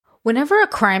Whenever a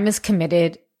crime is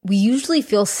committed, we usually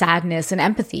feel sadness and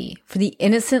empathy for the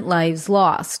innocent lives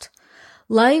lost.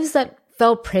 Lives that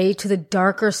fell prey to the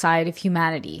darker side of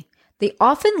humanity. They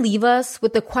often leave us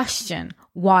with the question,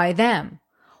 why them?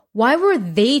 Why were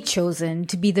they chosen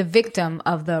to be the victim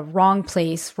of the wrong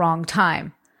place, wrong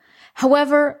time?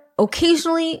 However,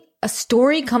 occasionally, a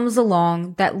story comes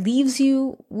along that leaves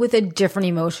you with a different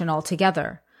emotion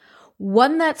altogether.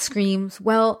 One that screams,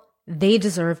 well, they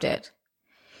deserved it.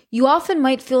 You often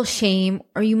might feel shame,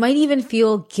 or you might even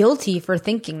feel guilty for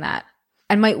thinking that,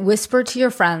 and might whisper to your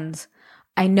friends,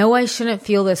 I know I shouldn't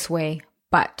feel this way,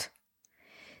 but.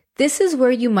 This is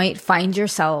where you might find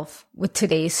yourself with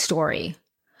today's story.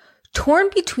 Torn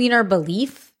between our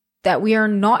belief that we are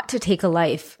not to take a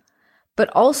life, but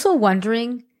also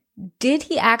wondering, did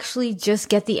he actually just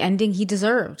get the ending he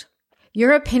deserved?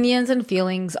 Your opinions and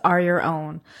feelings are your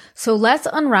own. So let's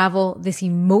unravel this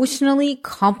emotionally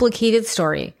complicated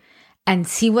story and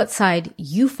see what side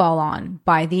you fall on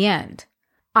by the end.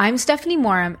 I'm Stephanie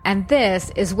Moram, and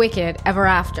this is Wicked Ever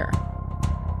After.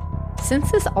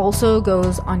 Since this also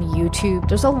goes on YouTube,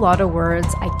 there's a lot of words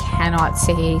I cannot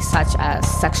say, such as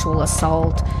sexual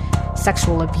assault,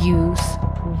 sexual abuse,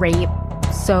 rape.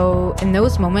 So in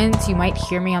those moments, you might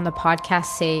hear me on the podcast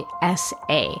say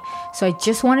SA. So I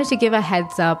just wanted to give a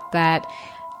heads up that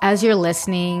as you're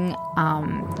listening,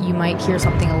 you might hear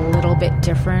something a little bit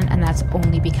different, and that's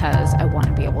only because I want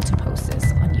to be able to post this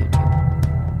on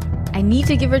YouTube. I need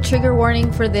to give a trigger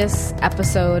warning for this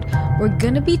episode. We're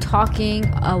going to be talking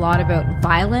a lot about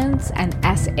violence and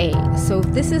SA. So if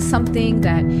this is something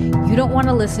that you don't want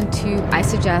to listen to, I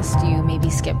suggest you maybe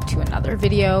skip to another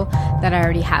video that I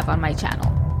already have on my channel.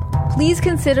 Please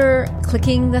consider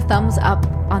clicking the thumbs up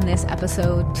on this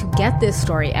episode to get this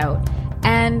story out.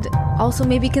 And also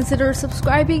maybe consider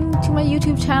subscribing to my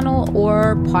YouTube channel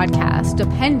or podcast,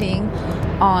 depending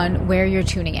on where you're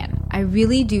tuning in. I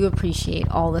really do appreciate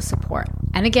all the support.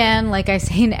 And again, like I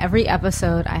say in every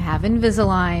episode, I have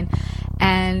Invisalign,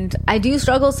 and I do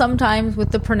struggle sometimes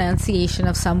with the pronunciation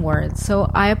of some words, so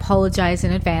I apologize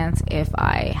in advance if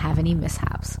I have any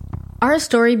mishaps. Our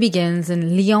story begins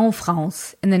in Lyon,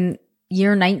 France, in the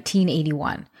year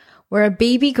 1981, where a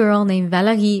baby girl named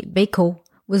Valerie Bacot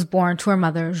was born to her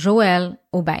mother, Joëlle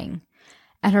Aubin,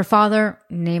 and her father,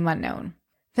 name unknown.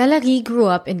 Valerie grew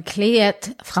up in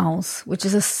Clayette, France, which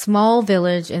is a small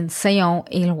village in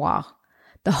Saône-et-Loire,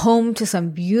 the home to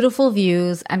some beautiful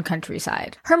views and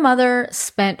countryside. Her mother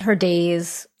spent her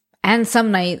days and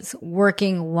some nights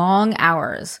working long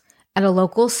hours at a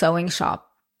local sewing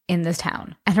shop in this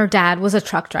town, and her dad was a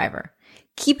truck driver,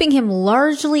 keeping him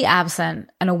largely absent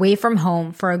and away from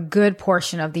home for a good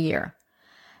portion of the year.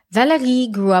 Valerie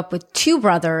grew up with two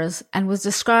brothers and was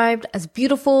described as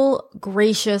beautiful,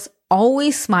 gracious,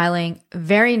 always smiling,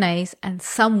 very nice, and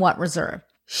somewhat reserved.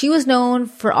 She was known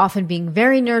for often being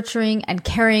very nurturing and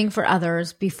caring for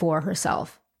others before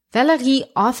herself. Valerie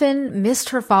often missed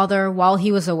her father while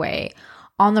he was away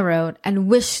on the road and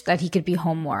wished that he could be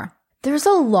home more. There's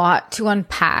a lot to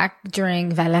unpack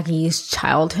during Valerie's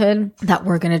childhood that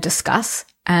we're going to discuss,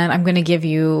 and I'm going to give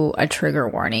you a trigger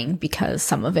warning because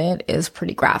some of it is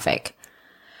pretty graphic.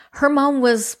 Her mom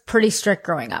was pretty strict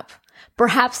growing up.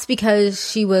 Perhaps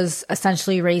because she was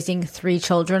essentially raising 3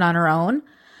 children on her own.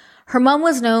 Her mom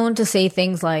was known to say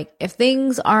things like, if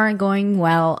things aren't going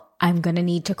well, I'm going to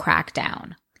need to crack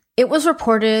down. It was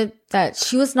reported that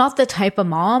she was not the type of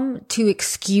mom to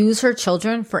excuse her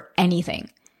children for anything.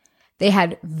 They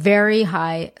had very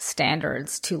high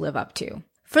standards to live up to.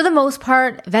 For the most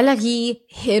part, Valerie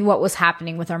hid what was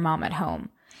happening with her mom at home,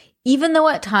 even though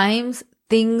at times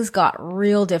things got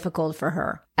real difficult for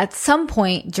her. At some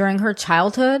point during her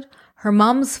childhood, her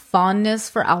mom's fondness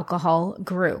for alcohol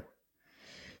grew.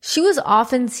 She was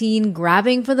often seen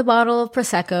grabbing for the bottle of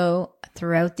Prosecco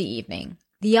throughout the evening.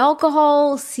 The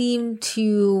alcohol seemed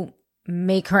to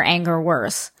make her anger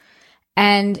worse,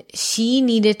 and she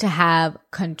needed to have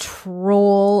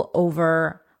control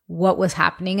over what was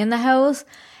happening in the house,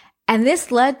 and this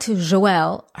led to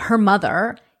Joëlle, her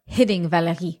mother, hitting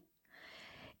Valerie.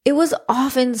 It was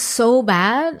often so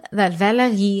bad that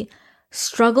Valerie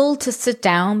struggled to sit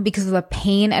down because of the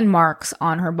pain and marks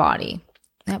on her body.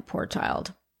 That poor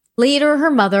child. Later, her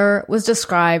mother was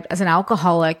described as an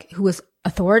alcoholic who was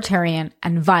authoritarian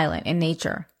and violent in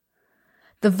nature.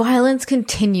 The violence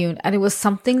continued, and it was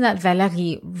something that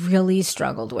Valerie really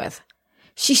struggled with.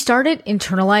 She started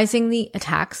internalizing the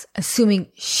attacks, assuming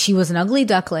she was an ugly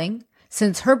duckling,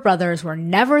 since her brothers were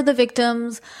never the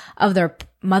victims of their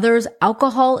mother's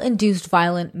alcohol-induced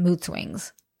violent mood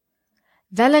swings.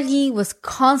 Valerie was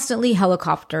constantly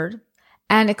helicoptered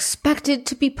and expected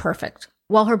to be perfect,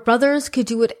 while her brothers could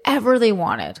do whatever they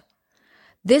wanted.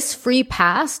 This free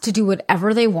pass to do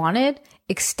whatever they wanted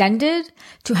extended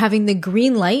to having the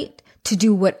green light to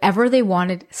do whatever they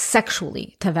wanted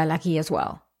sexually to Valerie as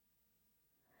well.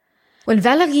 When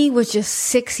Valerie was just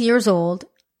 6 years old,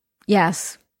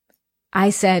 yes, I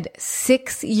said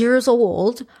 6 years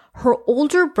old, her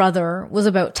older brother was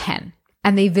about 10,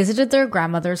 and they visited their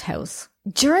grandmother's house.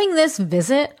 During this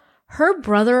visit, her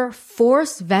brother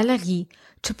forced Valerie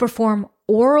to perform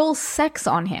oral sex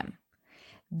on him.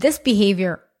 This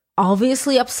behavior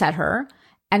obviously upset her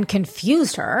and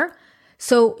confused her,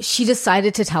 so she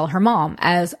decided to tell her mom,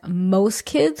 as most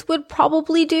kids would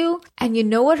probably do. And you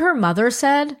know what her mother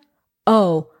said?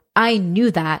 "Oh, I knew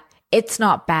that. It's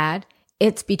not bad.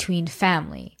 It's between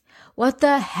family." What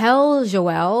the hell,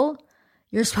 Joelle?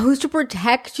 You're supposed to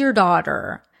protect your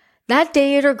daughter. That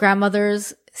day at her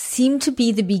grandmother's seemed to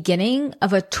be the beginning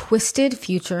of a twisted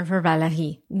future for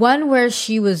Valerie. One where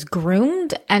she was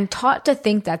groomed and taught to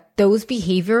think that those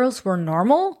behaviors were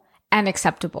normal and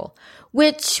acceptable,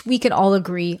 which we can all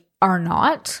agree are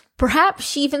not. Perhaps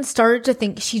she even started to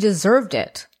think she deserved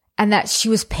it and that she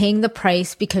was paying the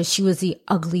price because she was the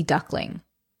ugly duckling.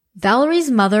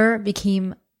 Valerie's mother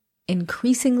became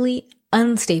increasingly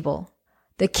unstable.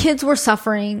 The kids were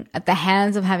suffering at the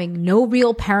hands of having no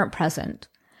real parent present,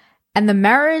 and the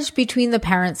marriage between the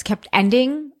parents kept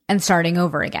ending and starting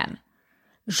over again.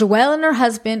 Joelle and her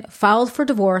husband filed for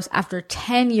divorce after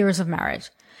 10 years of marriage,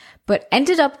 but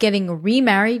ended up getting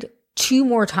remarried 2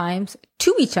 more times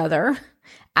to each other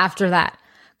after that,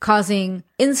 causing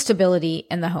instability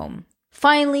in the home.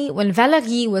 Finally, when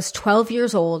Valerie was 12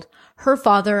 years old, her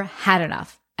father had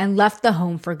enough and left the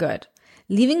home for good,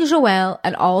 leaving Joelle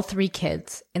and all 3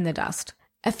 kids in the dust.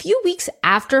 A few weeks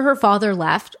after her father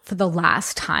left for the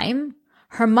last time,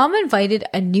 her mom invited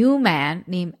a new man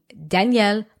named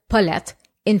Daniel Paulette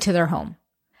into their home.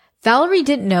 Valerie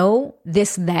didn't know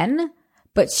this then,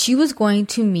 but she was going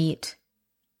to meet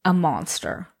a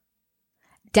monster.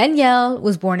 Daniel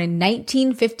was born in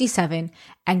 1957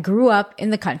 and grew up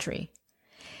in the country.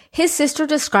 His sister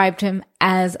described him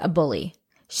as a bully.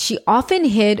 She often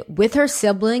hid with her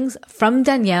siblings from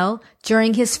Daniel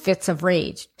during his fits of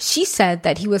rage. She said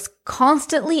that he was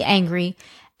constantly angry,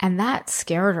 and that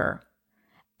scared her.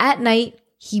 At night,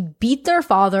 he beat their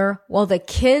father while the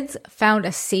kids found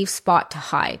a safe spot to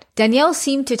hide. Daniel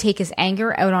seemed to take his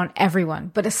anger out on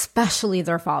everyone, but especially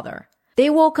their father. They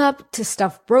woke up to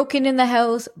stuff broken in the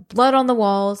house, blood on the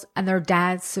walls, and their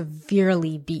dad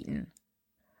severely beaten.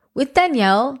 With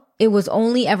Daniel, it was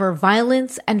only ever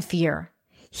violence and fear.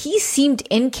 He seemed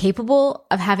incapable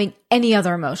of having any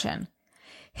other emotion.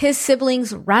 His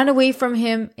siblings ran away from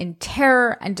him in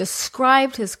terror and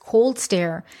described his cold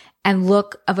stare and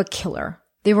look of a killer.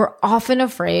 They were often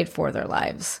afraid for their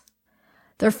lives.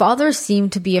 Their father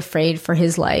seemed to be afraid for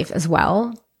his life as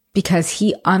well, because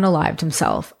he unalived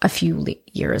himself a few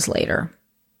years later.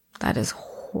 That is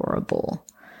horrible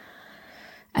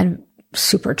and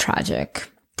super tragic.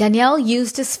 Daniel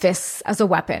used his fists as a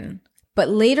weapon, but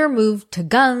later moved to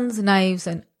guns, knives,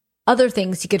 and other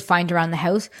things he could find around the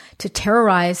house to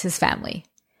terrorize his family.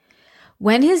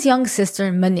 When his young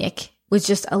sister, Monique, was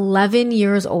just 11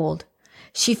 years old,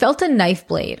 she felt a knife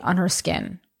blade on her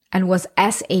skin and was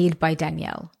SA'd by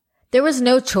Daniel. There was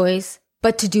no choice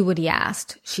but to do what he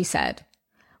asked, she said.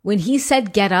 When he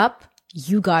said get up,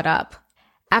 you got up.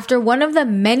 After one of the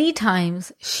many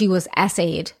times she was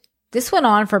SA'd, this went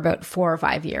on for about 4 or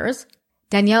 5 years,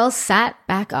 Daniel sat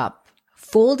back up,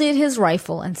 folded his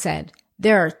rifle and said,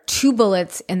 "There are 2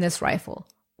 bullets in this rifle,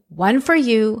 1 for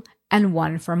you and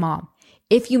 1 for mom.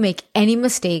 If you make any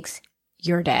mistakes,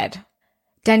 you're dead."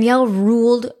 Daniel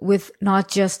ruled with not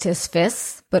just his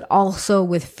fists, but also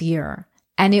with fear.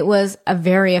 And it was a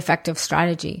very effective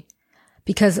strategy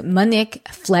because Monique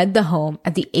fled the home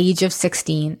at the age of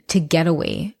 16 to get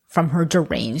away from her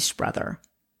deranged brother.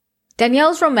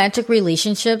 Daniel's romantic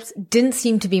relationships didn't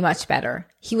seem to be much better.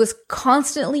 He was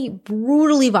constantly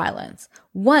brutally violent.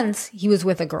 Once he was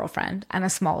with a girlfriend and a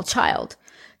small child,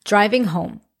 driving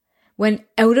home. When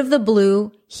out of the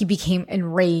blue, he became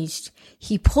enraged.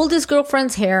 He pulled his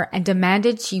girlfriend's hair and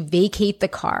demanded she vacate the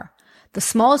car. The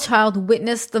small child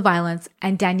witnessed the violence,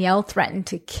 and Daniel threatened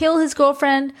to kill his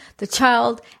girlfriend, the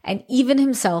child, and even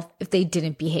himself if they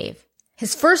didn't behave.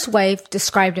 His first wife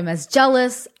described him as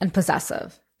jealous and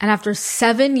possessive. And after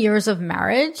 7 years of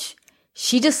marriage,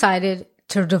 she decided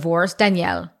to divorce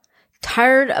Daniel,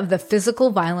 tired of the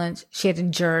physical violence she had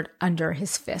endured under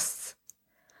his fists.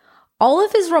 All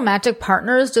of his romantic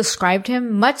partners described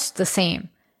him much the same,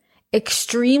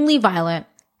 extremely violent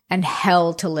and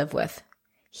hell to live with.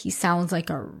 He sounds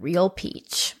like a real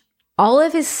peach. All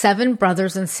of his 7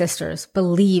 brothers and sisters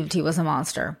believed he was a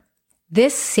monster.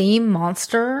 This same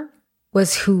monster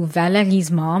was who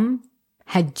Valerie's mom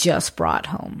had just brought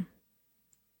home.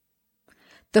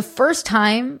 The first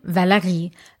time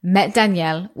Valerie met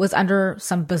Daniel was under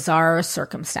some bizarre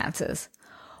circumstances.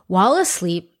 While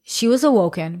asleep, she was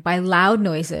awoken by loud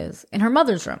noises in her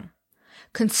mother's room.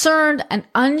 Concerned and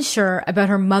unsure about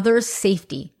her mother's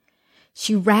safety,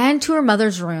 she ran to her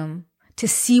mother's room to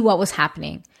see what was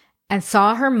happening and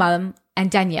saw her mom and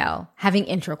Danielle having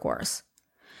intercourse.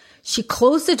 She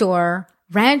closed the door,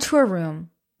 ran to her room,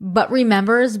 but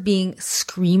remembers being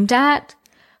screamed at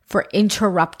for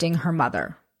interrupting her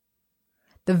mother.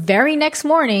 The very next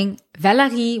morning,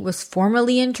 Valerie was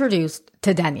formally introduced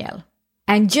to Danielle.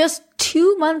 And just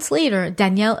 2 months later,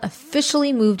 Danielle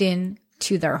officially moved in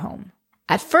to their home.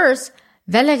 At first,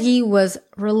 Valerie was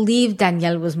relieved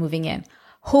Danielle was moving in,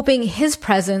 hoping his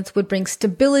presence would bring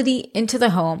stability into the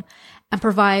home and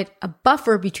provide a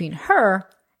buffer between her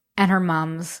and her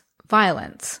mom's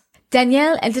violence.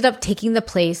 Danielle ended up taking the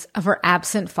place of her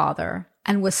absent father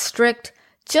and was strict,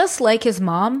 just like his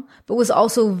mom, but was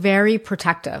also very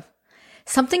protective,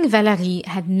 something Valerie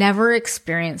had never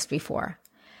experienced before.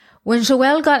 When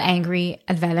Joël got angry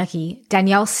at Valerie,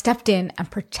 Danielle stepped in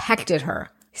and protected her,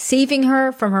 saving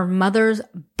her from her mother's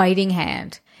biting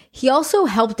hand. He also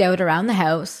helped out around the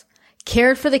house,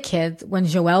 cared for the kids when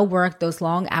Joël worked those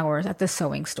long hours at the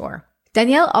sewing store.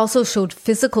 Danielle also showed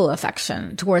physical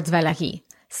affection towards Valerie,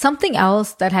 something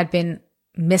else that had been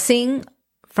missing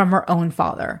from her own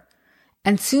father.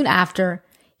 And soon after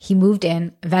he moved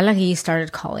in, Valerie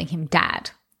started calling him Dad.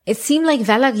 It seemed like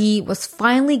Valerie was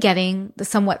finally getting the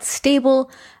somewhat stable,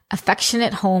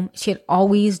 affectionate home she had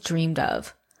always dreamed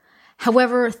of.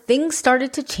 However, things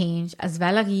started to change as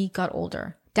Valerie got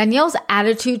older. Danielle's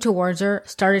attitude towards her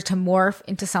started to morph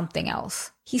into something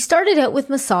else. He started out with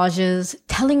massages,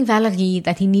 telling Valerie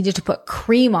that he needed to put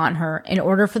cream on her in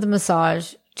order for the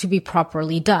massage to be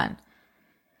properly done.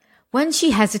 When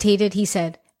she hesitated, he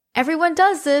said, "Everyone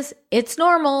does this. It's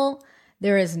normal.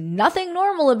 There is nothing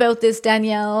normal about this,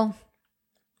 Danielle."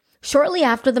 Shortly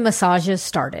after the massages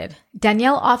started,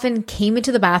 Danielle often came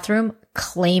into the bathroom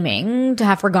claiming to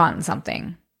have forgotten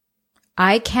something.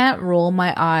 I can't roll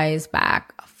my eyes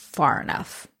back far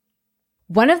enough.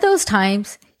 One of those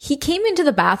times, he came into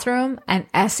the bathroom and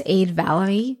SA'd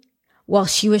Valerie while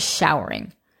she was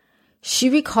showering. She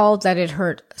recalled that it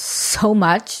hurt so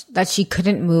much that she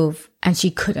couldn't move and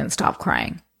she couldn't stop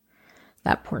crying.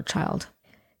 That poor child.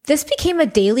 This became a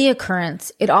daily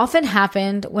occurrence. It often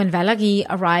happened when Valerie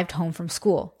arrived home from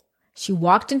school. She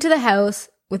walked into the house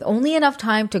with only enough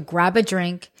time to grab a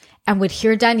drink and would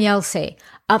hear Danielle say,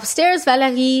 "Upstairs,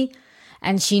 Valerie,"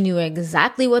 and she knew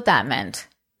exactly what that meant.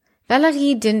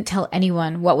 Valerie didn't tell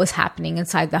anyone what was happening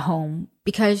inside the home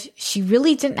because she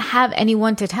really didn't have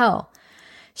anyone to tell.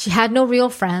 She had no real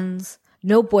friends,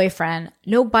 no boyfriend,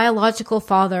 no biological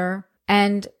father,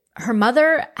 and her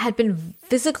mother had been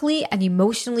physically and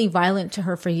emotionally violent to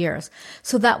her for years.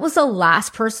 So that was the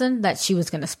last person that she was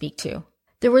going to speak to.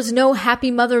 There was no happy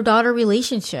mother-daughter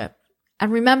relationship.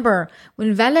 And remember,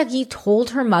 when Valerie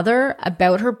told her mother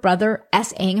about her brother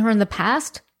SA'ing her in the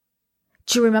past,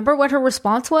 do you remember what her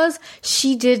response was?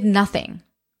 She did nothing.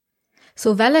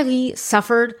 So Valerie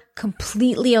suffered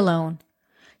completely alone.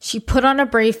 She put on a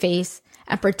brave face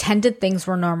and pretended things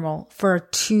were normal for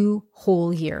 2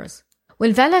 whole years.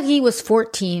 When Valerie was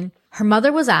 14, her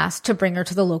mother was asked to bring her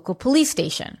to the local police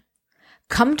station.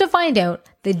 Come to find out,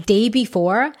 the day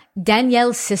before,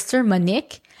 Danielle's sister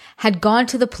Monique had gone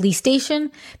to the police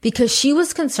station because she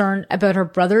was concerned about her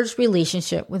brother's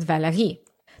relationship with Valerie.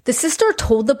 The sister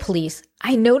told the police,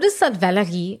 "I noticed that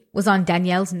Valerie was on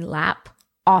Danielle's lap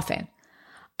often.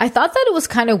 I thought that it was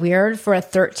kind of weird for a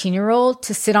 13-year-old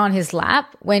to sit on his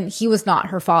lap when he was not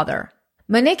her father."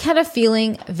 Monique had a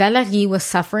feeling Valerie was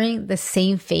suffering the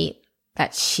same fate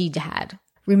that she had.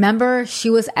 Remember, she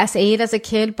was SA'd as a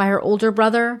kid by her older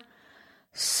brother?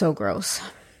 So gross.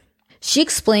 She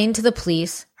explained to the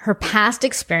police her past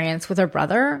experience with her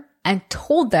brother and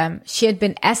told them she had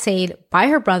been SA'd by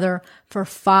her brother for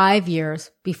 5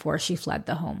 years before she fled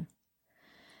the home.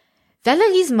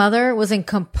 Valerie's mother was in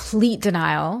complete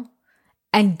denial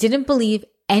and didn't believe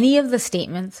any of the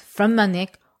statements from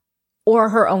Monique or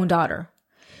her own daughter.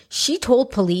 She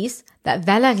told police that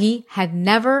Valerie had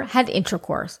never had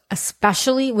intercourse,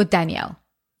 especially with Danielle.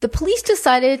 The police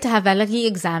decided to have Valerie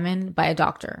examined by a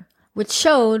doctor, which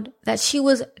showed that she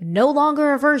was no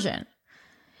longer a virgin.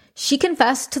 She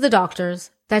confessed to the doctors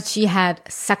that she had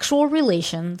sexual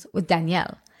relations with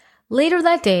Danielle. Later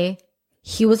that day,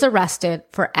 he was arrested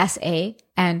for SA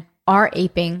and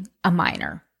R-aping a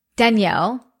minor.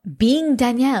 Danielle, being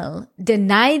Daniel,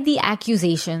 denied the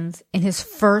accusations in his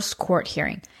first court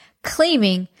hearing,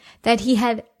 claiming that he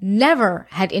had never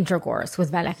had intercourse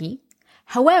with Valerie.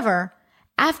 However,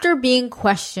 after being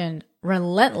questioned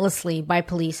relentlessly by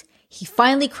police, he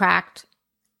finally cracked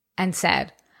and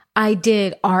said, "I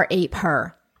did R-ape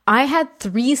her. I had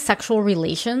 3 sexual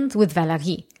relations with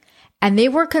Valerie, and they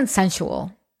were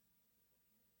consensual.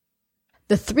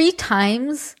 The 3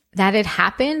 times that it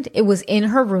happened, it was in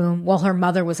her room while her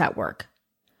mother was at work.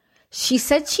 She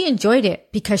said she enjoyed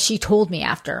it because she told me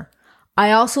after.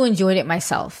 I also enjoyed it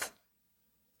myself.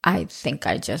 I think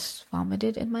I just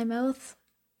vomited in my mouth."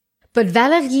 But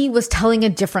Valerie was telling a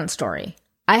different story.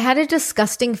 "I had a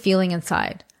disgusting feeling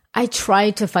inside. I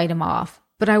tried to fight him off,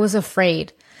 but I was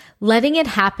afraid. Letting it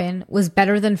happen was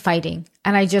better than fighting,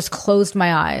 and I just closed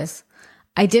my eyes.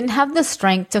 I didn't have the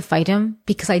strength to fight him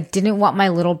because I didn't want my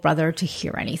little brother to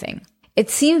hear anything." It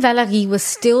seemed Valerie was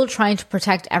still trying to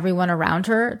protect everyone around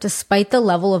her despite the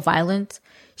level of violence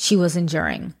she was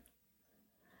enduring.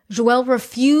 Joël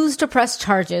refused to press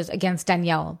charges against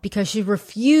Daniel because she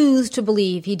refused to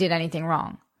believe he did anything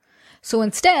wrong. So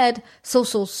instead,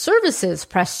 social services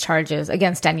pressed charges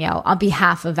against Daniel on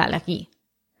behalf of Valerie.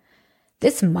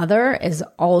 This mother is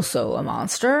also a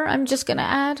monster, I'm just going to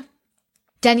add.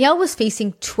 Danielle was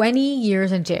facing 20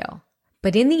 years in jail,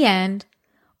 but in the end,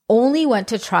 only went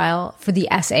to trial for the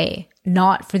SA,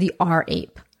 not for the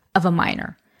R-ape of a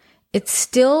minor. It's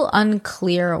still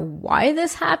unclear why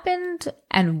this happened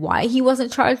and why he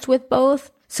wasn't charged with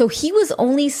both. So he was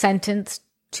only sentenced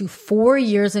to 4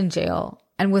 years in jail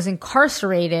and was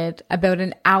incarcerated about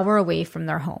an hour away from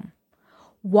their home.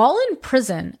 While in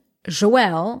prison,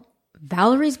 Joël,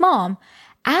 Valerie's mom,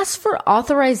 asked for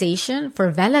authorization for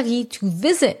Valerie to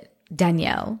visit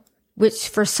Daniel, which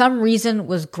for some reason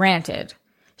was granted.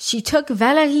 She took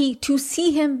Valerie to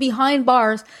see him behind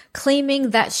bars, claiming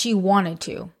that she wanted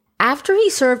to. After he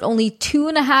served only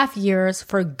 2.5 years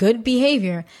for good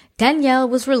behavior, Daniel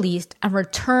was released and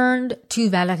returned to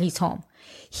Valerie's home.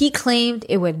 He claimed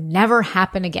it would never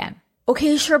happen again.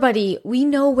 Okay, sure, buddy, we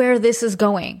know where this is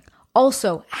going.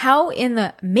 Also, how in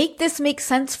the make this make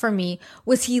sense for me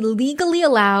was he legally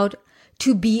allowed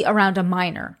to be around a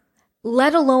minor,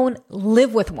 let alone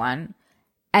live with one,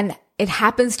 and it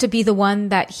happens to be the one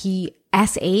that he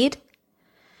SA'd?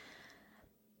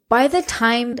 By the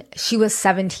time she was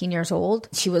 17 years old,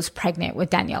 she was pregnant with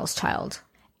Danielle's child.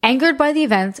 Angered by the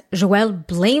events, Joël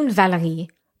blamed Valerie,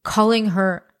 calling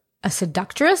her a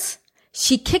seductress.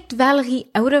 She kicked Valerie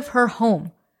out of her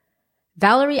home.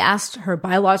 Valerie asked her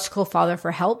biological father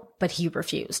for help, but he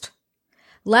refused.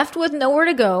 Left with nowhere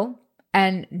to go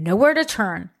and nowhere to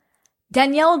turn,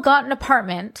 Daniel got an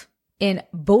apartment in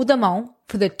Beaudemont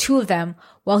for the 2 of them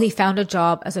while he found a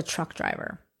job as a truck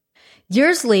driver.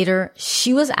 Years later,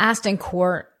 she was asked in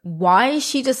court why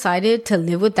she decided to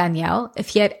live with Daniel if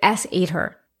he had SA'd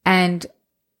her. And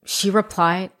she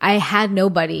replied, "I had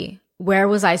nobody. Where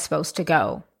was I supposed to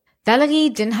go?" Valerie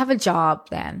didn't have a job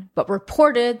then, but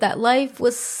reported that life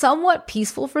was somewhat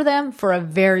peaceful for them for a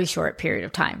very short period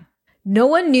of time. No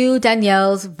one knew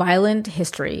Danielle's violent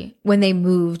history when they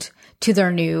moved to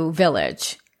their new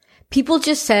village. People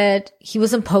just said he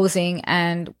was imposing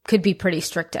and could be pretty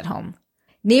strict at home.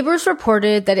 Neighbors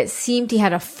reported that it seemed he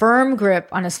had a firm grip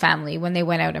on his family when they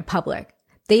went out in public.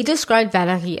 They described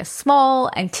Valerie as small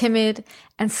and timid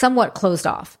and somewhat closed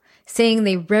off, saying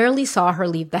they rarely saw her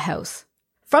leave the house.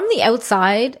 From the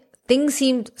outside, things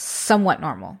seemed somewhat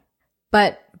normal,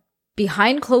 but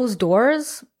behind closed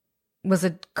doors was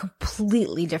a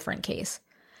completely different case.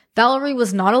 Valerie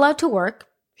was not allowed to work.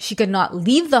 She could not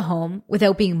leave the home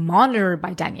without being monitored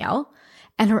by Daniel,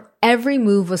 and her every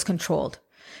move was controlled.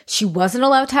 She wasn't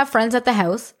allowed to have friends at the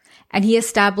house, and he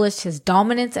established his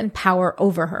dominance and power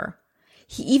over her.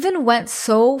 He even went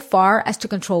so far as to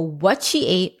control what she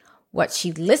ate, what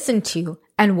she listened to,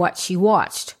 and what she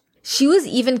watched. She was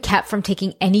even kept from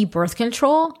taking any birth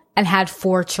control and had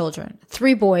 4 children,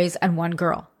 3 boys and 1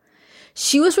 girl.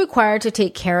 She was required to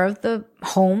take care of the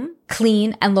home,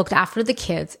 clean, and looked after the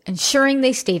kids, ensuring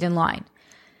they stayed in line.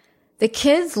 The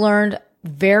kids learned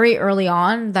very early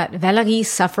on that Valerie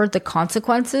suffered the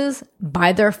consequences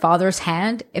by their father's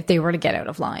hand if they were to get out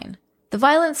of line. The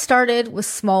violence started with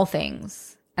small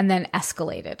things and then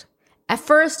escalated. At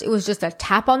first, it was just a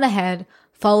tap on the head,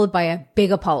 followed by a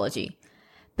big apology.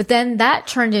 But then that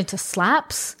turned into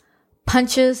slaps,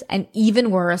 punches, and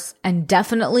even worse, and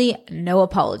definitely no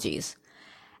apologies.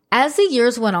 As the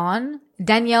years went on,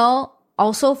 Danielle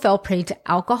also fell prey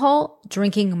to alcohol,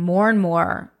 drinking more and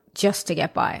more just to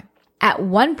get by. At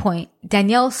one point,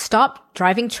 Danielle stopped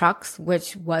driving trucks,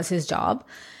 which was his job,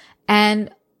 and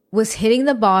was hitting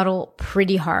the bottle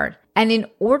pretty hard. And in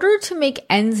order to make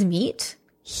ends meet,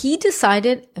 he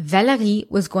decided Valerie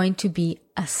was going to be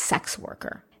a sex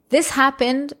worker. This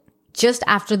happened just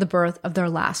after the birth of their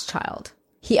last child.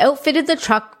 He outfitted the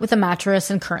truck with a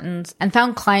mattress and curtains and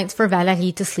found clients for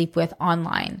Valerie to sleep with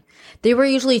online. They were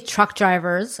usually truck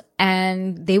drivers,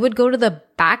 and they would go to the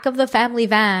back of the family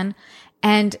van,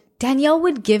 and Danielle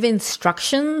would give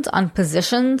instructions on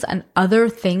positions and other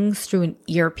things through an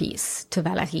earpiece to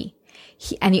Valerie.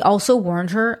 He also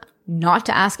warned her not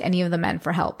to ask any of the men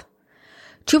for help.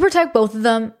 To protect both of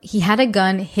them, he had a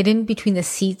gun hidden between the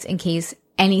seats in case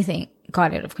anything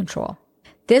got out of control.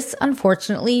 This,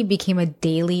 unfortunately, became a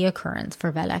daily occurrence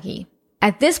for Valerie.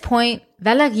 At this point,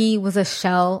 Valerie was a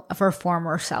shell of her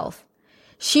former self.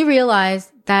 She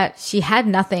realized that she had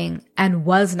nothing and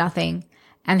was nothing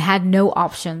and had no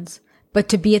options but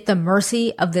to be at the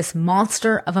mercy of this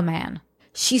monster of a man.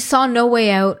 She saw no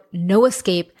way out, no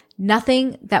escape,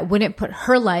 nothing that wouldn't put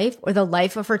her life or the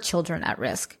life of her children at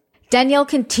risk. Danielle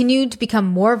continued to become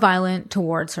more violent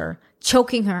towards her,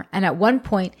 choking her, and at one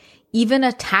point, even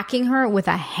attacking her with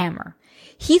a hammer.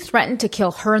 He threatened to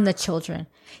kill her and the children.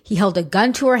 He held a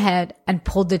gun to her head and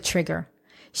pulled the trigger.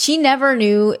 She never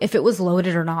knew if it was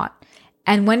loaded or not.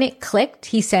 And when it clicked,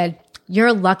 he said,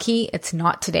 "You're lucky it's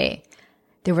not today.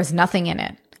 There was nothing in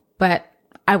it, but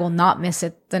I will not miss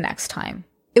it the next time."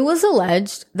 It was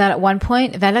alleged that at one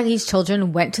point, Valerie's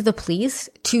children went to the police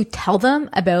to tell them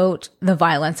about the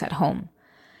violence at home.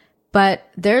 But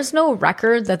there's no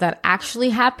record that that actually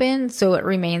happened, so it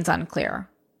remains unclear.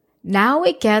 Now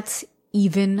it gets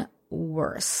even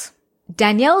worse.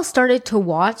 Danielle started to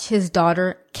watch his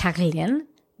daughter, Caroline,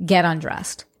 get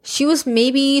undressed. She was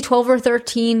maybe 12 or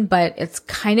 13, but it's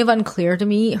kind of unclear to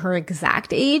me her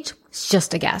exact age. It's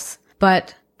just a guess.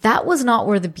 But that was not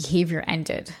where the behavior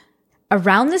ended.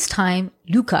 Around this time,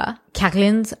 Luca,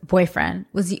 Caroline's boyfriend,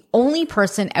 was the only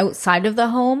person outside of the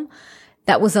home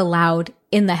that was allowed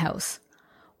in the house.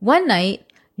 One night,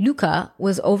 Luca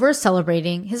was over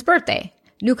celebrating his birthday.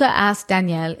 Luca asked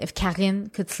Danielle if Caroline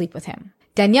could sleep with him.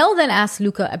 Danielle then asked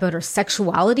Luca about her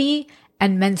sexuality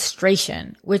and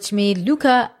menstruation, which made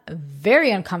Luca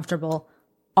very uncomfortable,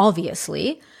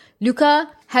 obviously. Luca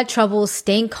had trouble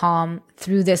staying calm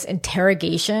through this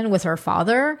interrogation with her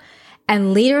father,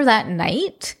 and later that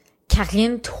night,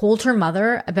 Caroline told her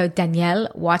mother about Danielle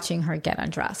watching her get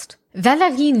undressed.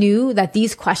 Valerie knew that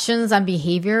these questions and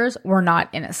behaviors were not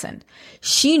innocent.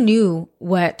 She knew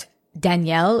what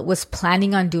Danielle was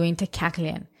planning on doing to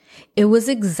Caroline. It was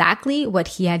exactly what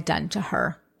he had done to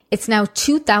her. It's now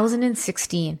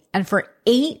 2016, and for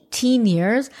 18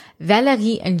 years,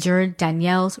 Valerie endured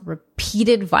Danielle's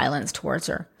repeated violence towards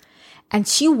her. And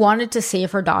she wanted to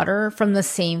save her daughter from the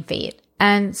same fate.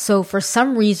 And so for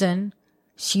some reason,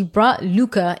 she brought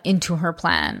Luca into her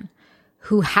plan,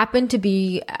 who happened to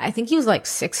be, I think he was like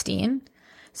 16.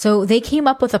 So they came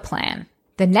up with a plan.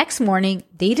 The next morning,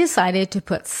 they decided to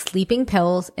put sleeping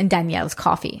pills in Danielle's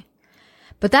coffee.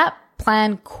 But that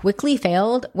plan quickly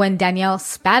failed when Danielle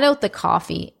spat out the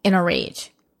coffee in a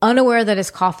rage, unaware that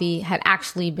his coffee had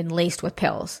actually been laced with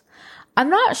pills. I'm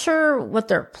not sure what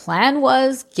their plan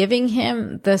was giving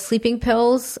him the sleeping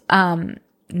pills.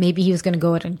 Maybe he was going to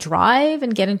go out and drive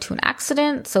and get into an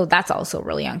accident. So that's also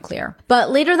really unclear.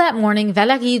 But later that morning,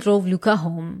 Valerie drove Luca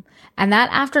home. And that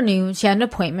afternoon, she had an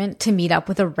appointment to meet up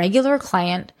with a regular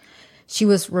client she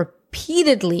was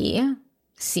repeatedly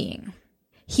seeing.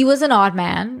 He was an odd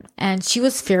man and she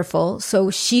was fearful. So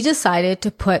she decided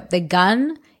to put the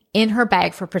gun in her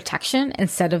bag for protection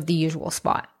instead of the usual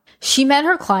spot. She met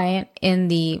her client in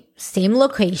the same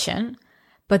location.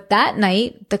 But that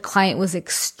night, the client was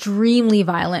extremely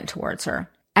violent towards her,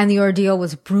 and the ordeal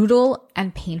was brutal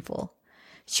and painful.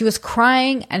 She was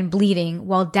crying and bleeding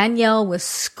while Danielle was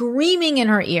screaming in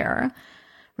her ear.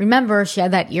 Remember, she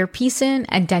had that earpiece in,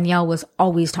 and Danielle was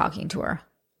always talking to her.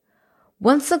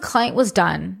 Once the client was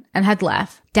done and had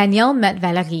left, Danielle met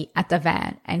Valerie at the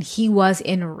van, and he was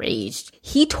enraged.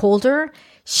 He told her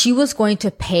she was going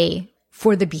to pay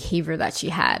for the behavior that she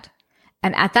had.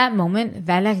 And at that moment,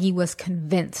 Valerie was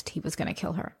convinced he was going to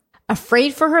kill her.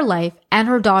 Afraid for her life and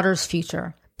her daughter's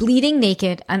future, bleeding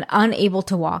naked and unable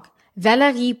to walk,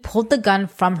 Valerie pulled the gun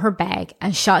from her bag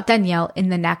and shot Danielle in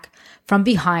the neck from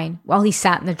behind while he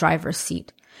sat in the driver's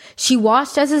seat. She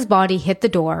watched as his body hit the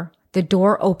door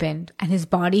opened, and his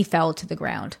body fell to the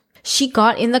ground. She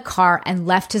got in the car and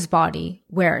left his body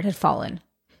where it had fallen.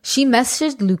 She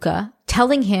messaged Luca,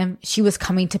 telling him she was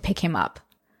coming to pick him up.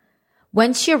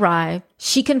 When she arrived,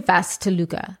 she confessed to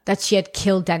Luca that she had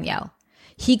killed Danielle.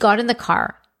 He got in the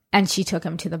car and she took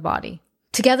him to the body.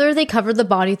 Together, they covered the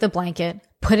body with a blanket,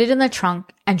 put it in the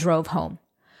trunk, and drove home.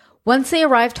 Once they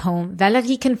arrived home,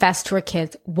 Valerie confessed to her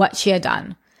kids what she had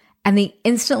done, and they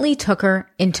instantly took her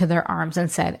into their arms and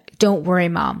said, "Don't worry,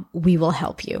 Mom, we will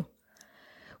help you."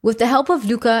 With the help of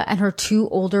Luca and her 2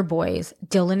 older boys,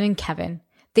 Dylan and Kevin,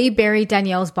 they buried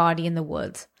Danielle's body in the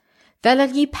woods.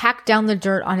 Valerie packed down the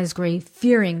dirt on his grave,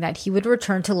 fearing that he would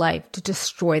return to life to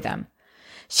destroy them.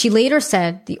 She later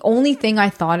said, "The only thing I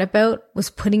thought about was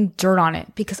putting dirt on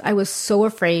it because I was so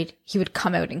afraid he would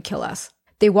come out and kill us."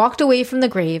 They walked away from the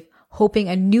grave, hoping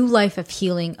a new life of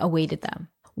healing awaited them.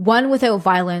 One without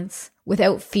violence,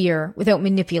 without fear, without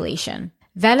manipulation.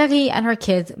 Valerie and her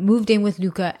kids moved in with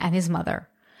Luca and his mother,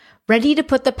 ready to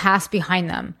put the past behind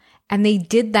them, and they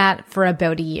did that for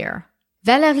about a year.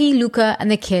 Valerie, Luca, and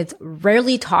the kids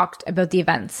rarely talked about the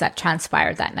events that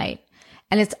transpired that night,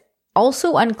 and it's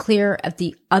also unclear if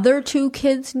the other 2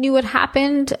 kids knew what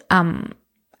happened.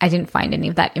 I didn't find any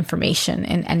of that information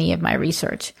in any of my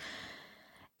research.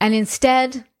 And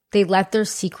instead, they let their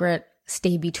secret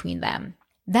stay between them.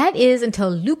 That is until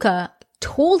Luca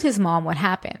told his mom what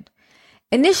happened.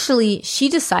 Initially, she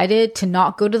decided to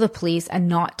not go to the police and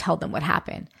not tell them what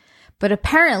happened. But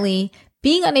apparently,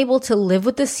 being unable to live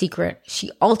with the secret,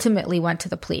 she ultimately went to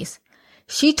the police.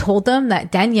 She told them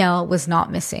that Daniel was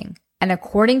not missing, and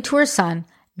according to her son,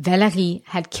 Valerie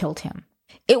had killed him.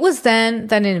 It was then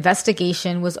that an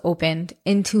investigation was opened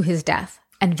into his death,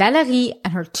 and Valerie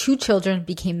and her 2 children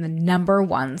became the number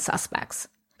 1 suspects.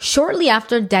 Shortly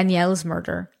after Danielle's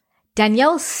murder,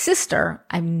 Danielle's sister,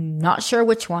 I'm not sure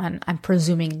which one, I'm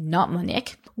presuming not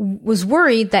Monique, was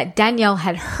worried that Danielle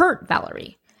had hurt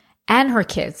Valerie and her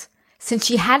kids since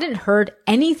she hadn't heard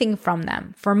anything from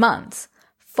them for months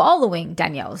following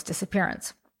Danielle's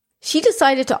disappearance. She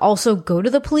decided to also go to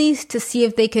the police to see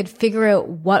if they could figure out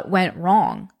what went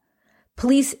wrong.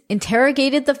 Police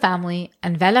interrogated the family,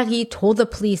 and Valerie told the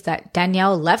police that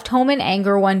Danielle left home in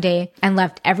anger one day and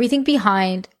left everything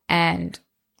behind and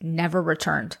never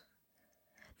returned.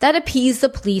 That appeased the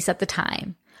police at the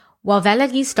time, while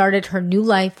Valerie started her new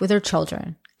life with her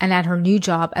children and at her new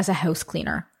job as a house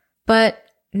cleaner. But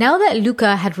now that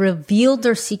Luca had revealed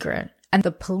their secret and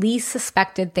the police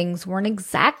suspected things weren't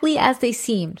exactly as they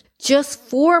seemed, just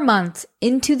 4 months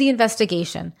into the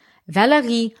investigation,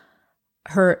 Valerie,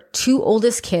 her 2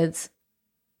 oldest kids,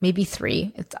 maybe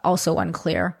 3, it's also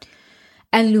unclear,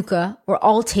 and Luca were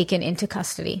all taken into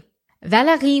custody.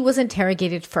 Valerie was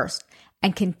interrogated first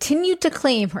and continued to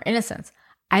claim her innocence.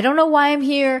 "I don't know why I'm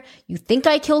here. You think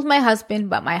I killed my husband,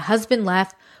 but my husband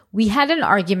left. We had an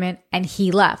argument and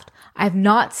he left. I've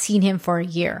not seen him for a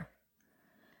year."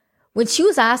 When she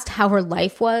was asked how her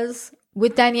life was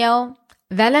with Danielle,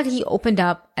 Valerie opened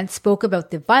up and spoke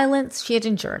about the violence she had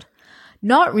endured,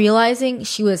 not realizing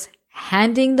she was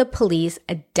handing the police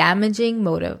a damaging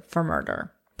motive for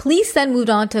murder. Police then moved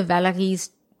on to Valerie's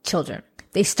children.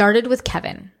 They started with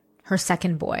Kevin, her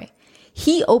second boy.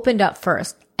 He opened up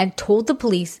first and told the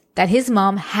police that his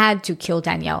mom had to kill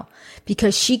Danielle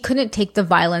because she couldn't take the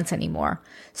violence anymore,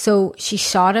 so she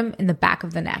shot him in the back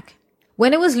of the neck.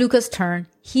 When it was Luca's turn,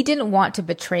 he didn't want to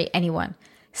betray anyone.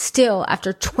 Still,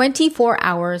 after 24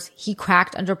 hours, he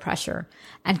cracked under pressure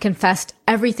and confessed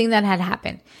everything that had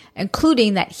happened,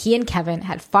 including that he and Kevin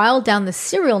had filed down the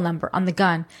serial number on the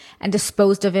gun and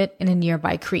disposed of it in a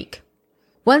nearby creek.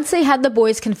 Once they had the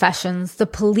boys' confessions, the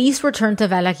police returned to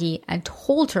Valerie and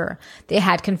told her they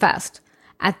had confessed.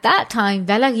 At that time,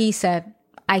 Valerie said,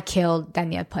 "I killed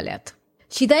Danielle Paulette."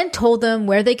 She then told them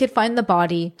where they could find the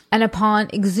body, and upon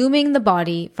exhuming the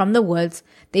body from the woods,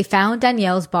 they found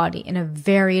Danielle's body in a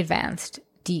very advanced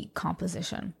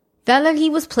decomposition. Valerie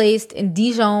was placed in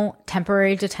Dijon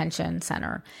Temporary Detention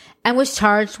Center and was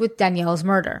charged with Danielle's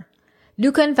murder.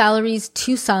 Luca and Valerie's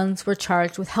 2 sons were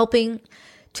charged with helping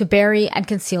to bury and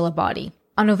conceal a body.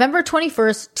 On November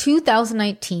 21st,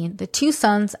 2019, the 2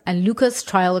 sons and Luca's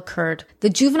trial occurred. The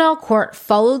juvenile court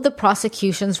followed the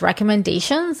prosecution's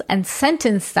recommendations and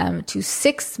sentenced them to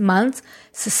 6 months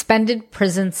suspended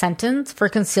prison sentence for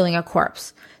concealing a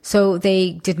corpse, so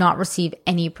they did not receive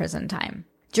any prison time.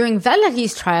 During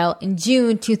Valerie's trial in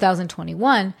June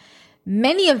 2021,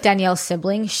 many of Danielle's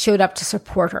siblings showed up to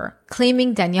support her,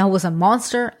 claiming Danielle was a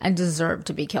monster and deserved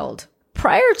to be killed.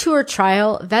 Prior to her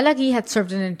trial, Valerie had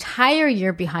served an entire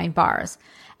year behind bars,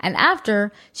 and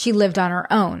after, she lived on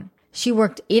her own. She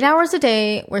worked 8 hours a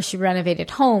day where she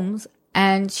renovated homes,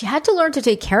 and she had to learn to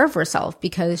take care of herself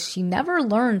because she never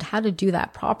learned how to do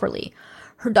that properly.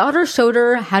 Her daughter showed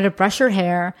her how to brush her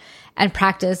hair and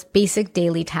practice basic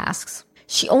daily tasks.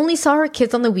 She only saw her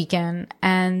kids on the weekend,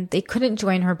 and they couldn't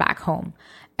join her back home.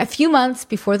 A few months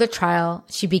before the trial,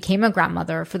 she became a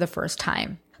grandmother for the first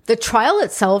time. The trial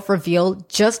itself revealed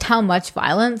just how much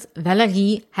violence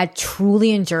Valerie had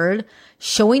truly endured,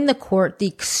 showing the court the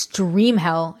extreme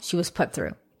hell she was put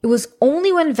through. It was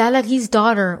only when Valerie's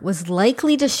daughter was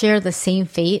likely to share the same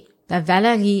fate that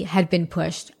Valerie had been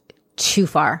pushed too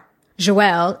far.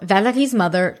 Joelle, Valerie's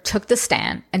mother, took the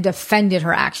stand and defended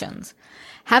her actions,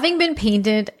 having been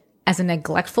painted as a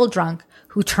neglectful drunk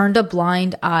who turned a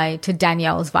blind eye to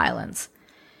Danielle's violence.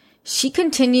 She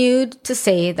continued to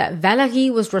say that Valerie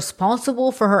was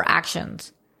responsible for her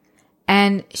actions,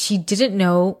 and she didn't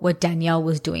know what Danielle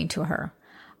was doing to her.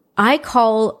 I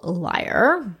call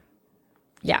liar.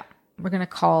 Yeah, we're going to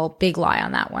call big lie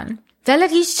on that one.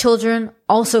 Valerie's children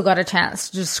also got a chance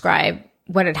to describe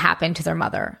what had happened to their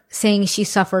mother, saying she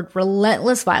suffered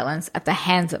relentless violence at the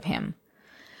hands of him.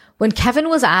 When Kevin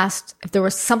was asked if there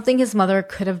was something his mother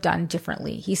could have done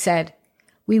differently, he said,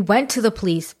 "We went to the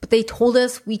police, but they told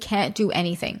us we can't do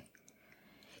anything."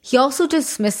 He also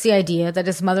dismissed the idea that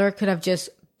his mother could have just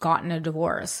gotten a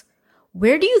divorce.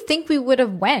 "Where do you think we would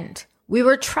have went? We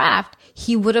were trapped.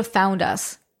 He would have found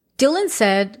us." Dylan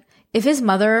said if his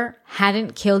mother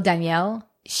hadn't killed Danielle,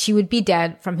 she would be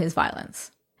dead from his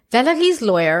violence. Valerie's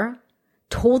lawyer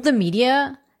told the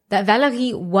media that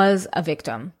Valerie was a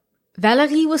victim.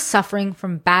 Valerie was suffering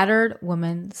from battered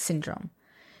woman syndrome.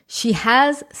 She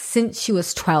has since she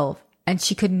was 12, and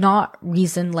she could not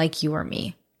reason like you or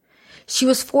me. She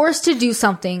was forced to do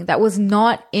something that was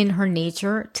not in her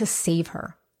nature to save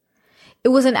her. It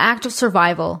was an act of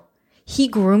survival. He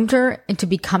groomed her into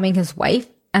becoming his wife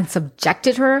and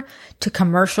subjected her to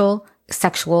commercial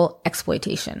sexual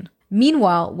exploitation.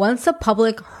 Meanwhile, once the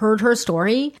public heard her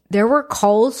story, there were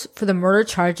calls for the murder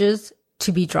charges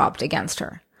to be dropped against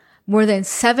her. More than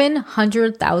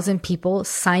 700,000 people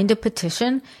signed a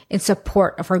petition in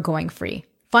support of her going free.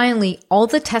 Finally, all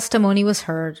the testimony was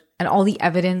heard and all the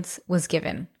evidence was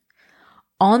given.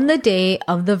 On the day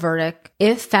of the verdict,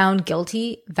 if found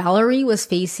guilty, Valerie was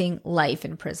facing life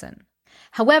in prison.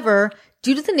 However,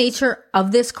 due to the nature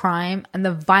of this crime and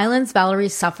the violence Valerie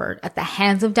suffered at the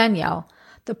hands of Danielle,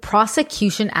 the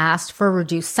prosecution asked for a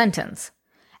reduced sentence.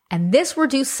 And this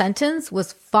reduced sentence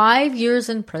was 5 years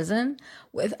in prison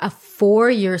with a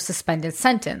 4-year suspended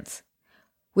sentence,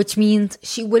 which means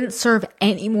she wouldn't serve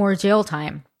any more jail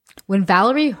time. When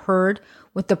Valerie heard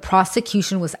what the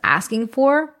prosecution was asking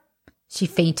for, she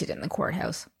fainted in the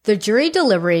courthouse. The jury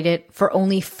deliberated for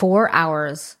only 4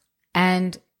 hours,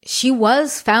 and she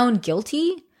was found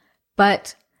guilty,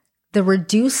 but the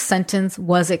reduced sentence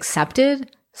was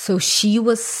accepted, so she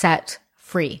was set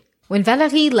free. When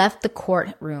Valerie left the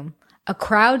courtroom, a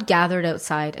crowd gathered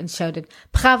outside and shouted,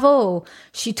 "Bravo!"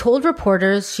 She told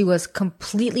reporters she was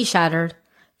completely shattered,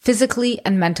 physically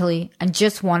and mentally, and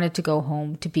just wanted to go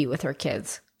home to be with her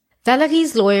kids.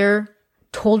 Valerie's lawyer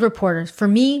told reporters, "For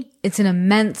me, it's an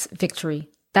immense victory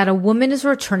that a woman is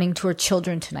returning to her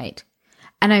children tonight.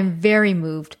 And I'm very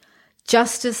moved.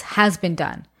 Justice has been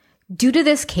done." Due to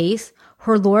this case,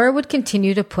 her lawyer would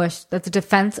continue to push that the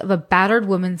defense of a battered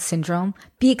woman syndrome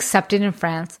be accepted in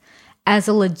France as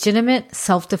a legitimate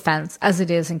self-defense as it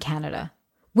is in Canada.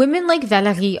 Women like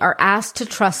Valerie are asked to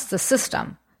trust the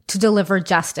system to deliver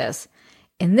justice.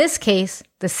 In this case,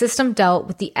 the system dealt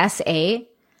with the SA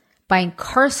by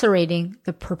incarcerating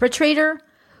the perpetrator,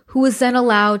 who was then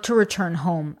allowed to return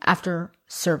home after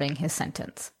serving his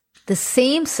sentence. The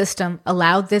same system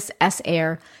allowed this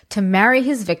S-heir to marry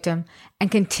his victim and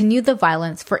continue the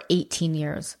violence for 18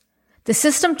 years. The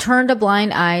system turned a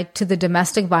blind eye to the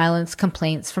domestic violence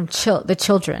complaints from the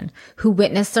children who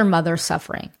witnessed their mother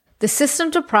suffering. The system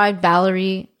deprived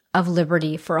Valerie of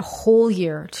liberty for a whole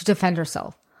year to defend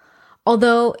herself,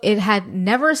 although it had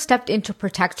never stepped in to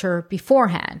protect her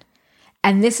beforehand.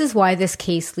 And this is why this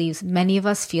case leaves many of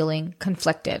us feeling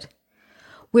conflicted.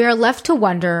 We are left to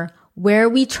wonder where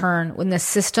we turn when the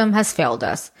system has failed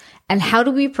us, and how do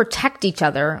we protect each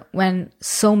other when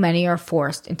so many are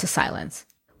forced into silence?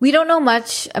 We don't know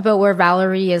much about where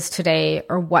Valerie is today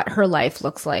or what her life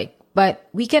looks like, but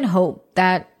we can hope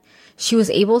that she was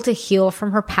able to heal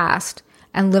from her past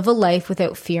and live a life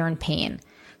without fear and pain,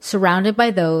 surrounded by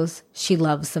those she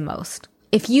loves the most.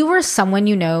 If you or someone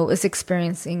you know is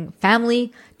experiencing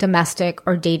family, domestic,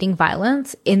 or dating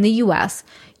violence in the US,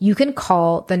 you can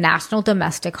call the National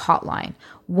Domestic Hotline,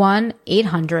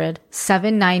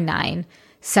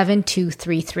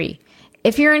 1-800-799-7233.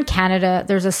 If you're in Canada,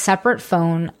 there's a separate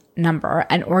phone number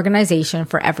and organization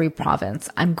for every province.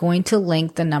 I'm going to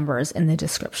link the numbers in the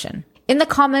description. In the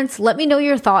comments, let me know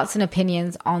your thoughts and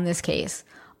opinions on this case.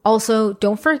 Also,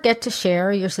 don't forget to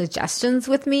share your suggestions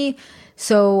with me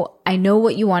so I know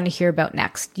what you want to hear about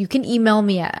next. You can email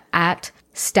me at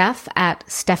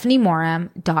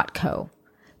steph@stephaniemoram.co.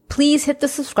 please hit the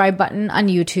subscribe button on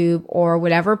YouTube or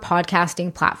whatever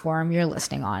podcasting platform you're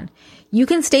listening on. You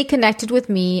can stay connected with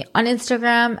me on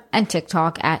Instagram and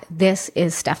TikTok at This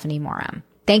is Stephanie Moram.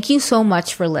 Thank you so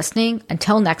much for listening.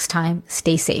 Until next time,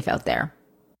 stay safe out there.